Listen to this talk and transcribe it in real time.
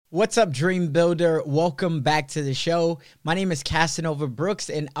What's up, Dream Builder? Welcome back to the show. My name is Casanova Brooks,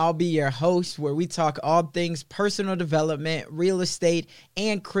 and I'll be your host where we talk all things personal development, real estate,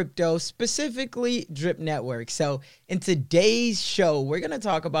 and crypto, specifically Drip Network. So in today's show, we're going to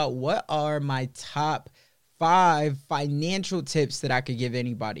talk about what are my top 5 financial tips that I could give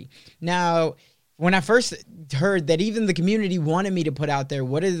anybody. Now, when I first heard that even the community wanted me to put out there,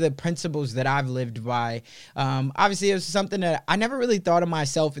 what are the principles that I've lived by? Obviously, it was something that I never really thought of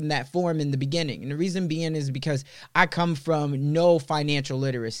myself in that form in the beginning. And the reason being is because I come from no financial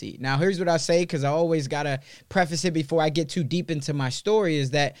literacy. Now, here's what I say, because I always got to preface it before I get too deep into my story,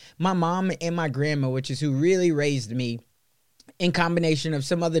 is that my mom and my grandma, which is who really raised me, in combination of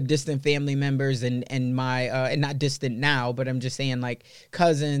some other distant family members and my, and not distant now, but I'm just saying like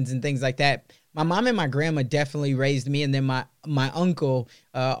cousins and things like that. My mom and my grandma definitely raised me, and then my uncle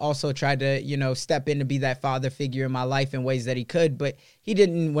also tried to, step in to be that father figure in my life in ways that he could, but he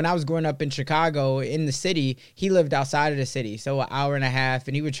didn't. When I was growing up in Chicago, in the city, he lived outside of the city, so an hour and a half,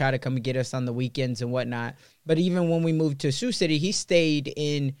 and he would try to come and get us on the weekends and whatnot. But even when we moved to Sioux City, he stayed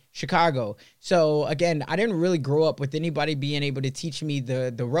in Chicago. So again, I didn't really grow up with anybody being able to teach me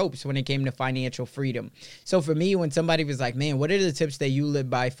the ropes when it came to financial freedom. So for me, when somebody was like, man, what are the tips that you live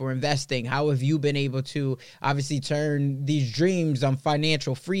by for investing? How have you been able to obviously turn these dreams on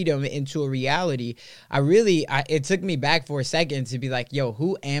financial freedom into a reality? It took me back for a second to be like, yo,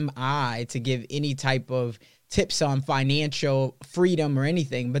 who am I to give any type of tips on financial freedom or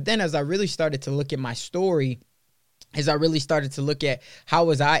anything? But then as I really started to look at my story, as I really started to look at how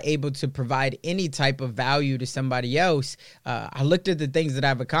was I able to provide any type of value to somebody else, I looked at the things that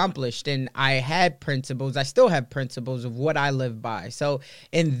I've accomplished, and I had principles. I still have principles of what I live by. So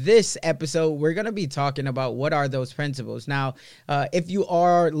in this episode, we're going to be talking about what are those principles. Now, if you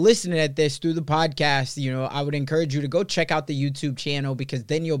are listening at this through the podcast, I would encourage you to go check out the YouTube channel, because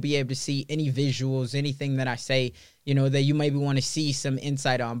then you'll be able to see any visuals, anything that I say, that you maybe want to see some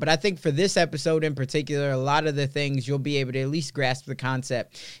insight on. But I think for this episode in particular, a lot of the things you'll be able to at least grasp the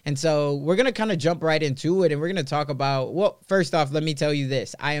concept. And so we're going to kind of jump right into it, and we're going to talk about, well, first off, let me tell you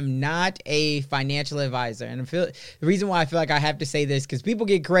this. I am not a financial advisor. And the reason why I feel like I have to say this, because people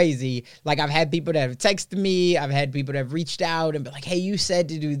get crazy. Like, I've had people that have texted me. I've had people that have reached out and be like, hey, you said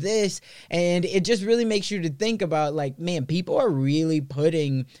to do this. And it just really makes you to think about, like, man, people are really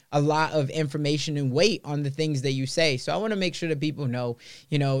putting a lot of information and weight on the things that you say. So I want to make sure that people know,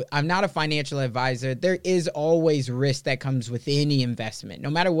 I'm not a financial advisor. There is always risk that comes with any investment, no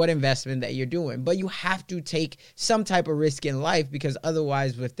matter what investment that you're doing. But you have to take some type of risk in life, because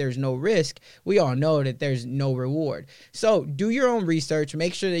otherwise, if there's no risk, we all know that there's no reward. So do your own research.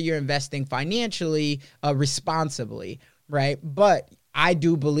 Make sure that you're investing financially responsibly, right? But I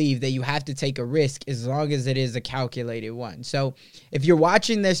do believe that you have to take a risk as long as it is a calculated one. So if you're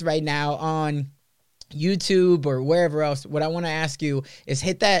watching this right now on YouTube or wherever else, what I want to ask you is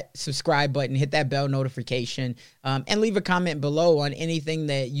hit that subscribe button, hit that bell notification, and leave a comment below on anything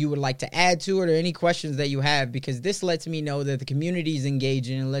that you would like to add to it or any questions that you have, because this lets me know that the community is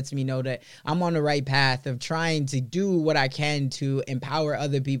engaging and lets me know that I'm on the right path of trying to do what I can to empower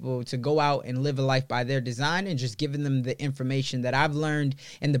other people to go out and live a life by their design, and just giving them the information that I've learned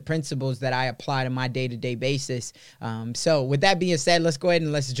and the principles that I apply to my day-to-day basis. So with that being said, let's go ahead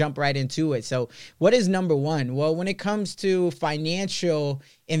and let's jump right into it. So what is number one? Well, when it comes to financial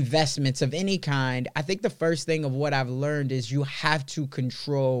investments of any kind, I think the first thing of what I've learned is you have to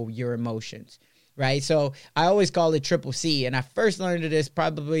control your emotions, right? So I always call it triple C. And I first learned of this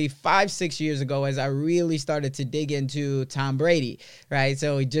probably 5-6 years ago as I really started to dig into Tom Brady, right?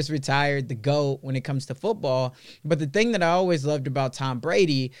 So he just retired, the GOAT when it comes to football. But the thing that I always loved about Tom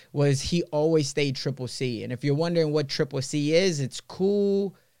Brady was he always stayed triple C. And if you're wondering what triple C is, it's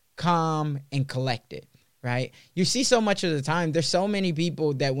cool, calm, and collected. Right? You see so much of the time, there's so many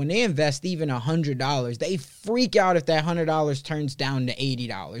people that when they invest even $100, they freak out if that $100 turns down to $80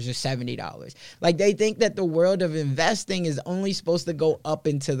 or $70. Like, they think that the world of investing is only supposed to go up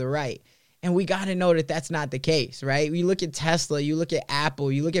and to the right. And we got to know that that's not the case, right? You look at Tesla, you look at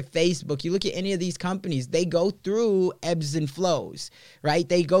Apple, you look at Facebook, you look at any of these companies, they go through ebbs and flows, right?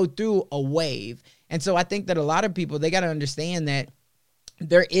 They go through a wave. And so I think that a lot of people, they got to understand that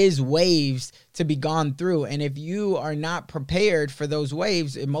there is waves to be gone through. And if you are not prepared for those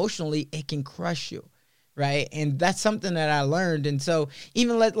waves emotionally, it can crush you, right? And that's something that I learned. And so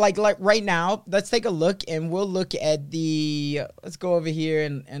even like right now, let's take a look, and we'll look at let's go over here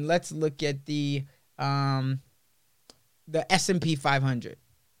and let's look at the S&P 500.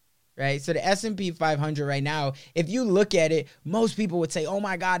 right? So the S&P 500 right now, if you look at it, most people would say, oh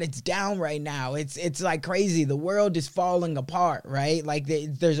my God, it's down right now. It's like crazy. The world is falling apart, right? Like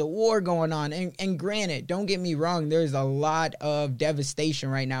there's a war going on. And granted, don't get me wrong, there's a lot of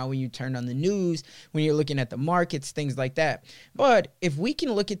devastation right now when you turn on the news, when you're looking at the markets, things like that. But if we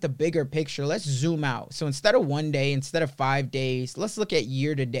can look at the bigger picture, let's zoom out. So instead of 1 day, instead of 5 days, let's look at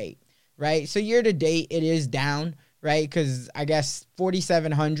year to date, right? So year to date, it is down, right? Because I guess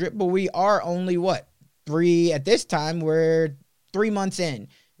 4,700, but we are only at this time, we're 3 months in,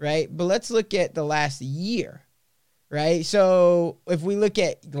 right? But let's look at the last year, right? So if we look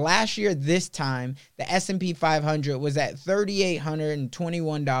at last year, this time, the S&P 500 was at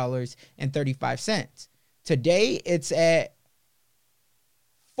 $3,821.35. Today, it's at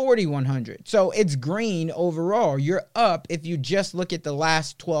 4,100. So it's green overall. You're up if you just look at the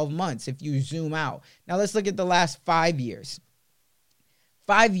last 12 months, if you zoom out. Now let's look at the last 5 years.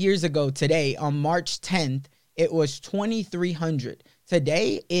 5 years ago today, on March 10th, it was 2,300.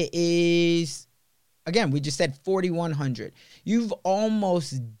 Today, it is, again, we just said 4,100. You've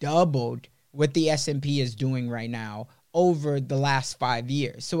almost doubled what the S&P is doing right now over the last 5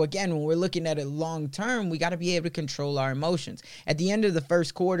 years. So again, when we're looking at it long term, we got to be able to control our emotions. At the end of the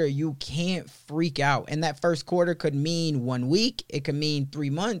first quarter, you can't freak out. And that first quarter could mean 1 week. It could mean 3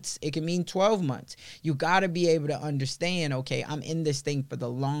 months. It could mean 12 months. You got to be able to understand, okay, I'm in this thing for the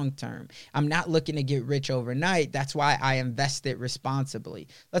long term. I'm not looking to get rich overnight. That's why I invested responsibly.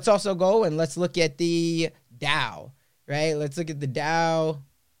 Let's also go and let's look at the Dow, right? Let's look at the Dow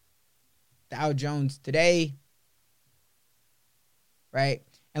Jones today. Right?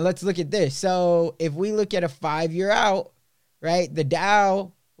 And let's look at this. So if we look at a 5 year out, right, the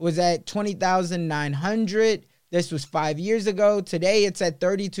Dow was at 20,900. This was 5 years ago. Today it's at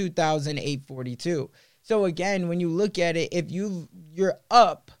 32,842. So again, when you look at it, if you're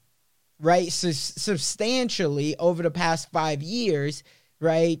up, right, substantially over the past 5 years,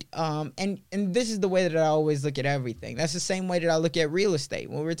 right? And this is the way that I always look at everything. That's the same way that I look at real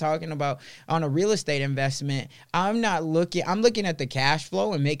estate. When we're talking about on a real estate investment, I'm looking at the cash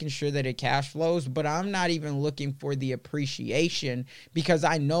flow and making sure that it cash flows, but I'm not even looking for the appreciation, because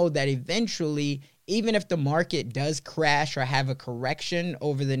I know that eventually, even if the market does crash or have a correction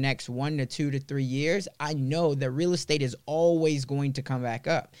over the next 1 to 2 to 3 years, I know that real estate is always going to come back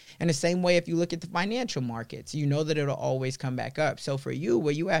up. And the same way, if you look at the financial markets, you know that it'll always come back up. So for you,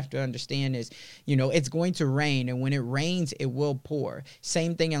 what you have to understand is, it's going to rain, and when it rains, it will pour.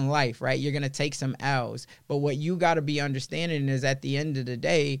 Same thing in life, right? You're going to take some L's. But what you got to be understanding is, at the end of the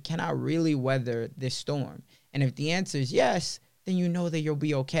day, can I really weather this storm? And if the answer is yes, then you know that you'll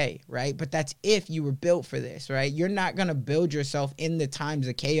be okay, right? But that's if you were built for this, right? You're not going to build yourself in the times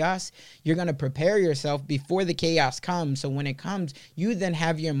of chaos. You're going to prepare yourself before the chaos comes. So when it comes, you then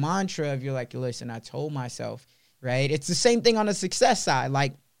have your mantra of, you're like, listen, I told myself, right? It's the same thing on the success side.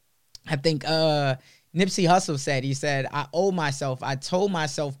 Like, I think Nipsey Hussle said, I told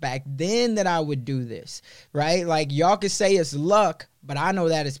myself back then that I would do this, right? Like, y'all could say it's luck, but I know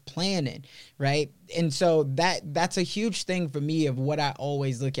that it's planning, right? And so that's a huge thing for me of what I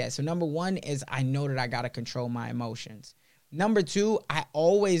always look at. So number one is, I know that I got to control my emotions. Number two, I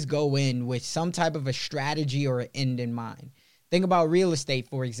always go in with some type of a strategy or an end in mind. Think about real estate,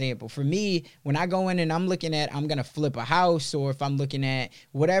 for example. For me, when I go in and I'm looking at, I'm going to flip a house, or if I'm looking at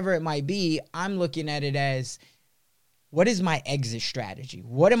whatever it might be, I'm looking at it as, what is my exit strategy?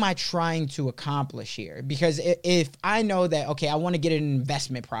 What am I trying to accomplish here? Because if I know that, okay, I want to get an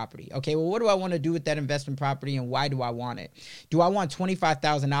investment property. Okay, well, what do I want to do with that investment property, and why do I want it? Do I want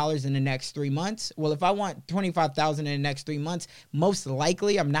 $25,000 in the next 3 months? Well, if I want $25,000 in the next 3 months, most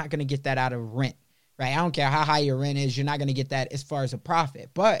likely I'm not going to get that out of rent. Right? I don't care how high your rent is. You're not going to get that as far as a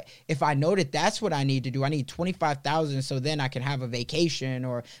profit. But if I know that that's what I need to do, I need $25,000 so then I can have a vacation,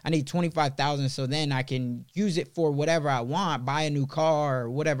 or I need $25,000 so then I can use it for whatever I want, buy a new car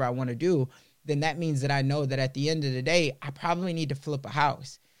or whatever I want to do, then that means that I know that at the end of the day, I probably need to flip a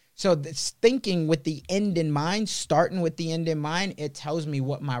house. So this thinking with the end in mind, starting with the end in mind, it tells me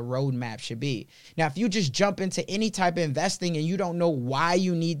what my roadmap should be. Now, if you just jump into any type of investing and you don't know why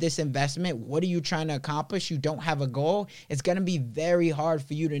you need this investment, what are you trying to accomplish? You don't have a goal. It's going to be very hard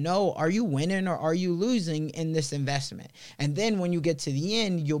for you to know, are you winning or are you losing in this investment? And then when you get to the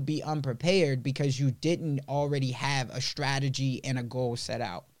end, you'll be unprepared because you didn't already have a strategy and a goal set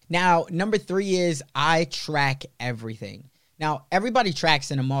out. Now, number three is, I track everything. Now, everybody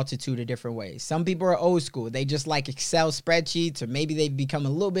tracks in a multitude of different ways. Some people are old school. They just like Excel spreadsheets, or maybe they've become a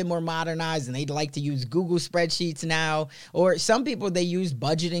little bit more modernized and they'd like to use Google spreadsheets now. Or some people, they use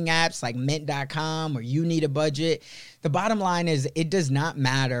budgeting apps like mint.com or You Need a Budget. The bottom line is it does not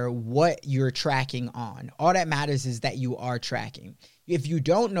matter what you're tracking on. All that matters is that you are tracking. If you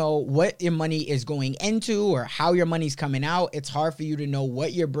don't know what your money is going into or how your money's coming out, it's hard for you to know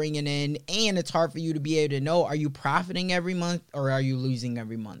what you're bringing in, and it's hard for you to be able to know, are you profiting every month or are you losing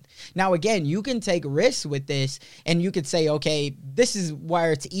every month? Now, again, you can take risks with this, and you could say, okay, this is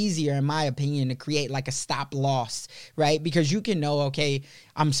where it's easier, in my opinion, to create like a stop loss, right? Because you can know, okay,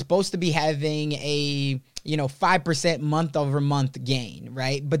 I'm supposed to be having a 5% month over month gain,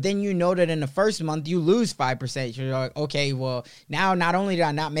 right? But then you know that in the first month you lose 5%. You're like, okay, well, now not only did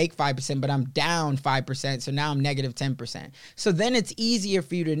I not make 5%, but I'm down 5%. So now I'm negative 10%. So then it's easier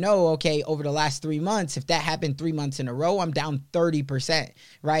for you to know, okay, over the last 3 months, if that happened 3 months in a row, I'm down 30%,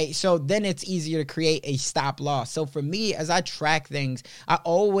 right? So then it's easier to create a stop loss. So for me, as I track things, I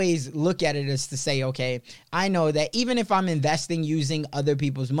always look at it as to say, okay, I know that even if I'm investing using other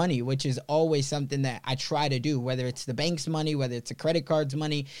people's money, which is always something that I try to do, whether it's the bank's money, whether it's a credit card's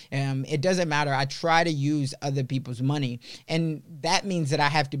money, it doesn't matter. I try to use other people's money. And that means that I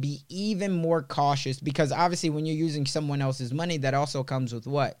have to be even more cautious, because obviously when you're using someone else's money, that also comes with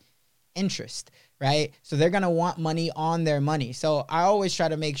what? Interest, right? So they're going to want money on their money. So I always try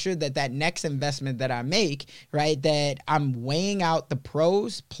to make sure that that next investment that I make, right, that I'm weighing out the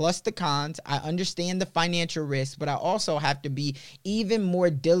pros plus the cons. I understand the financial risk, but I also have to be even more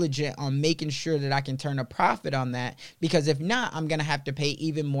diligent on making sure that I can turn a profit on that, because if not, I'm going to have to pay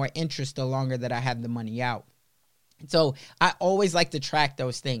even more interest the longer that I have the money out. So I always like to track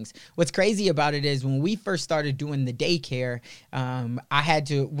those things. What's crazy about it is when we first started doing the daycare, I had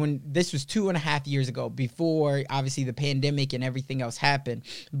to, when this was 2.5 years ago, before obviously the pandemic and everything else happened.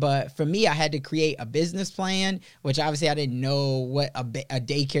 But for me, I had to create a business plan, which obviously I didn't know what a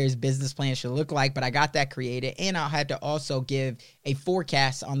daycare's business plan should look like, but I got that created. And I had to also give a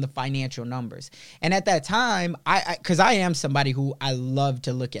forecast on the financial numbers. And at that time, because I am somebody who I love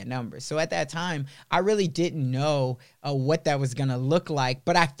to look at numbers. So at that time, I really didn't know what that was going to look like,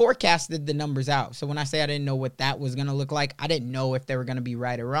 but I forecasted the numbers out. So when I say I didn't know what that was going to look like, I didn't know if they were going to be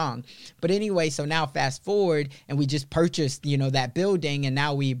right or wrong. But anyway, so now fast forward, and we just purchased, that building, and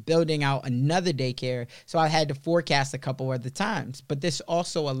now we building out another daycare. So I had to forecast a couple other times, but this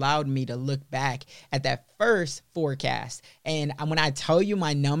also allowed me to look back at that first forecast. And when I tell you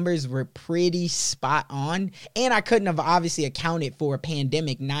my numbers were pretty spot on, and I couldn't have obviously accounted for a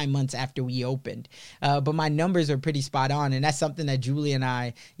pandemic 9 months after we opened, but my numbers are pretty spot on. And that's something that Julie and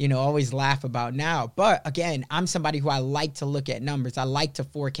I, always laugh about now. But again, I'm somebody who I like to look at numbers. I like to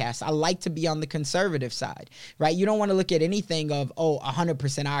forecast. I like to be on the conservative side, right? You don't want to look at anything of,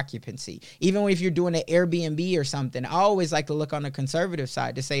 100% occupancy. Even if you're doing an Airbnb or something, I always like to look on the conservative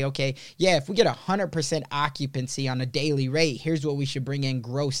side to say, okay, yeah, if we get 100% occupancy on a daily rate, here's what we should bring in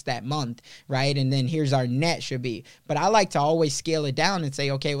gross that month, right? And then here's our net should be. But I like to always scale it down and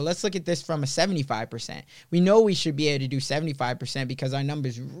say, okay, well, let's look at this from a 75%. We know we should be able to do 75% because our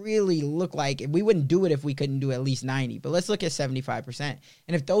numbers really look like we wouldn't do it if we couldn't do at least 90. But let's look at 75%.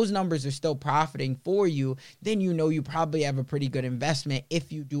 And if those numbers are still profiting for you, then you probably have a pretty good investment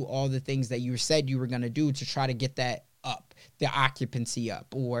if you do all the things that you said you were going to do to try to get that up, the occupancy up,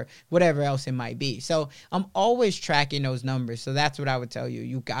 or whatever else it might be. So I'm always tracking those numbers. So that's what I would tell you.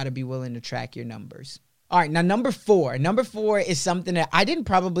 You got to be willing to track your numbers. All right, now number four is something that I didn't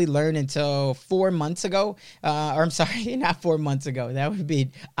probably learn until 4 months ago. Or I'm sorry, not 4 months ago. I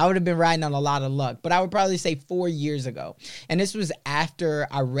would have been riding on a lot of luck, but I would probably say 4 years ago. And this was after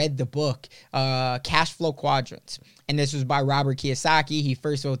I read the book, Cash Flow Quadrants. And this was by Robert Kiyosaki. He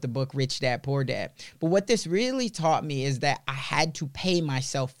first wrote the book, Rich Dad, Poor Dad. But what this really taught me is that I had to pay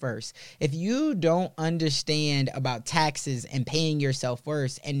myself first. If you don't understand about taxes and paying yourself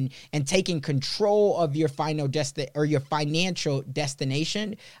first and taking control of your your financial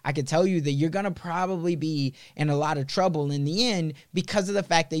destination, I can tell you that you're going to probably be in a lot of trouble in the end, because of the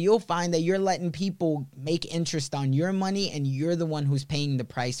fact that you'll find that you're letting people make interest on your money and you're the one who's paying the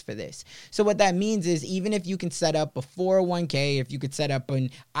price for this. So what that means is, even if you can set up a 401k, if you could set up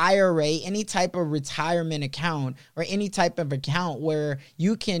an IRA, any type of retirement account or any type of account where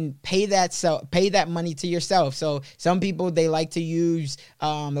you can pay that money to yourself. So some people, they like to use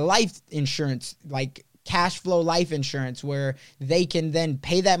life insurance, like cash flow life insurance where they can then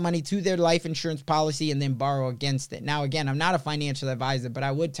pay that money to their life insurance policy and then borrow against it. Now, again, I'm not a financial advisor, but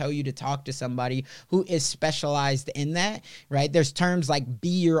I would tell you to talk to somebody who is specialized in that, right? There's terms like be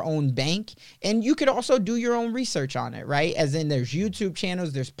your own bank, and you could also do your own research on it, right? As in there's YouTube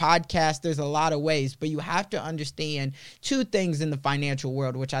channels, there's podcasts, there's a lot of ways, but you have to understand two things in the financial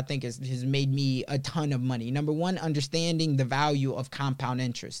world, which I think has made me a ton of money. Number one, understanding the value of compound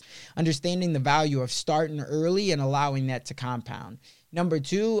interest, understanding the value of starting early and allowing that to compound. Number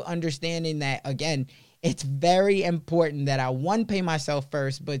two, understanding that, again, it's very important that I, one, pay myself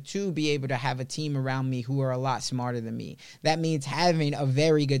first, but two, be able to have a team around me who are a lot smarter than me. That means having a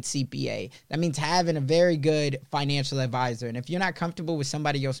very good CPA. That means having a very good financial advisor. And if you're not comfortable with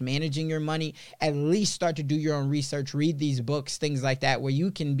somebody else managing your money, at least start to do your own research, read these books, things like that, where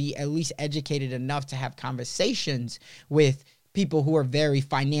you can be at least educated enough to have conversations with people who are very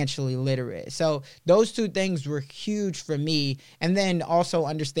financially literate. So those two things were huge for me. And then also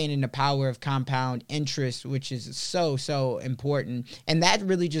understanding the power of compound interest, which is so important. And that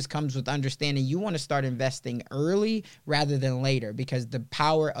really just comes with understanding you want to start investing early rather than later, because the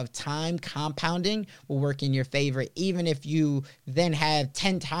power of time compounding will work in your favor. Even if you then have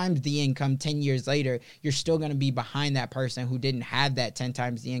 10 times the income 10 years later, you're still going to be behind that person who didn't have that 10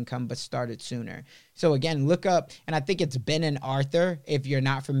 times the income but started sooner. So again, look up, and I think it's Ben and Arthur. If you're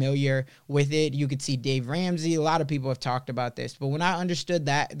not familiar with it, you could see Dave Ramsey. A lot of people have talked about this. But when I understood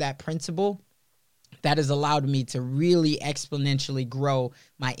that principle, that has allowed me to really exponentially grow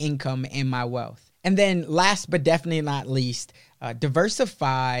my income and my wealth. And then last but definitely not least,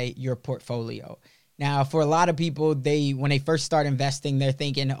 diversify your portfolio. Now, for a lot of people, when they first start investing, they're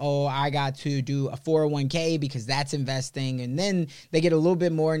thinking, oh, I got to do a 401k because that's investing. And then they get a little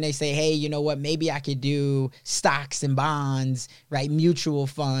bit more and they say, hey, you know what, maybe I could do stocks and bonds, right? Mutual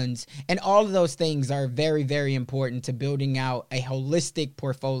funds. And all of those things are very, very important to building out a holistic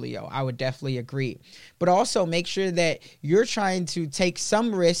portfolio. I would definitely agree. But also make sure that you're trying to take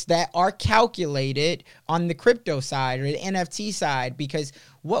some risks that are calculated on the crypto side or the NFT side, because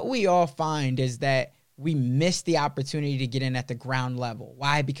what we all find is that we miss the opportunity to get in at the ground level.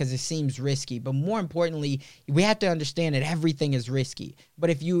 Why? Because it seems risky. But more importantly, we have to understand that everything is risky.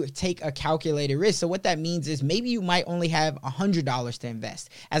 But if you take a calculated risk, so what that means is maybe you might only have $100 to invest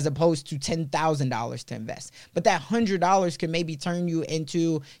as opposed to $10,000 to invest. But that $100 can maybe turn you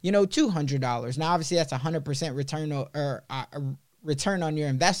into, $200. Now, obviously, that's 100% return or return on your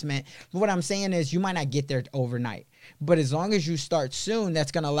investment. But what I'm saying is you might not get there overnight. But as long as you start soon,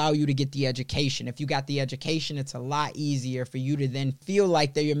 that's going to allow you to get the education. If you got the education, it's a lot easier for you to then feel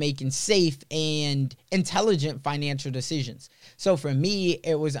like that you're making safe and intelligent financial decisions. So for me,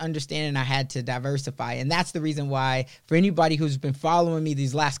 it was understanding I had to diversify. And that's the reason why, for anybody who's been following me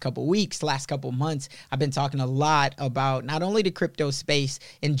these last couple weeks, last couple months, I've been talking a lot about not only the crypto space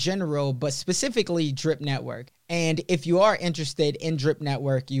in general, but specifically Drip Network. And if you are interested in Drip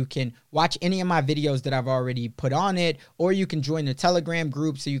Network, you can watch any of my videos that I've already put on it, or you can join the Telegram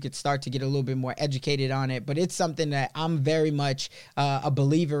group so you could start to get a little bit more educated on it. But it's something that I'm very much a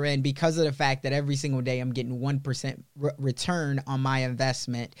believer in because of the fact that every single day I'm getting 1% return on my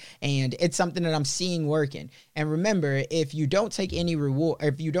investment. And it's something that I'm seeing working. And remember, if you don't take any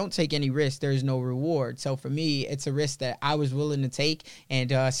risk, there's no reward. So for me, it's a risk that I was willing to take.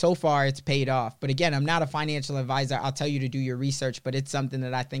 And so far, it's paid off. But again, I'm not a financial advisor. I'll tell you to do your research, but it's something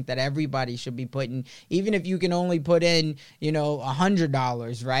that I think that everybody should be putting, even if you can only put in,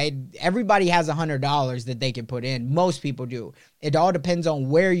 $100, right? Everybody has $100 that they can put in. Most people do. It all depends on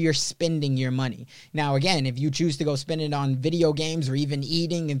where you're spending your money. Now, again, if you choose to go spend it on video games or even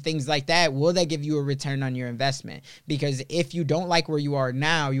eating and things like that, will that give you a return on your investment? Because if you don't like where you are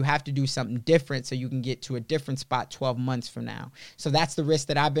now, you have to do something different so you can get to a different spot 12 months from now. So that's the risk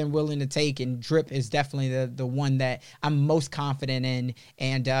that I've been willing to take, and Drip is definitely the one that I'm most confident in,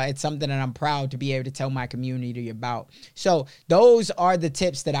 and it's something that I'm proud to be able to tell my community about. So those are the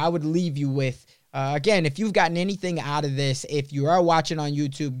tips that I would leave you with. Again, if you've gotten anything out of this, if you are watching on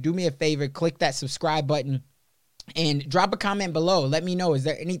YouTube, do me a favor, click that subscribe button and drop a comment below. Let me know, is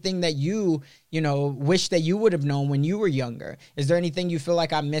there anything that you wish that you would have known when you were younger? Is there anything you feel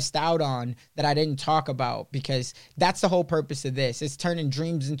like I missed out on that I didn't talk about? Because that's the whole purpose of this. It's turning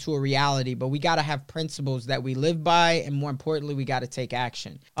dreams into a reality, but we got to have principles that we live by, and more importantly, we got to take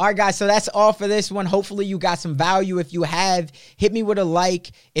action. All right, guys, so that's all for this one. Hopefully you got some value. If you have, hit me with a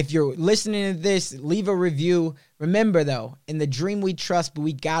like. If you're listening to this, leave a review. Remember, though, in the dream we trust, but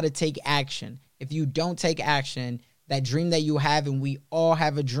we got to take action. If you don't take action, that dream that you have, and we all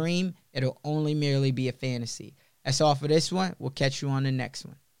have a dream, it'll only merely be a fantasy. That's all for this one. We'll catch you on the next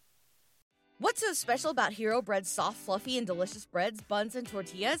one. What's so special about Hero Bread's soft, fluffy, and delicious breads, buns, and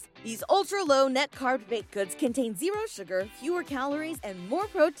tortillas? These ultra-low net-carb baked goods contain zero sugar, fewer calories, and more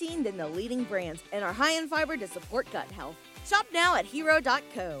protein than the leading brands, and are high in fiber to support gut health. Shop now at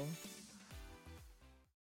hero.co.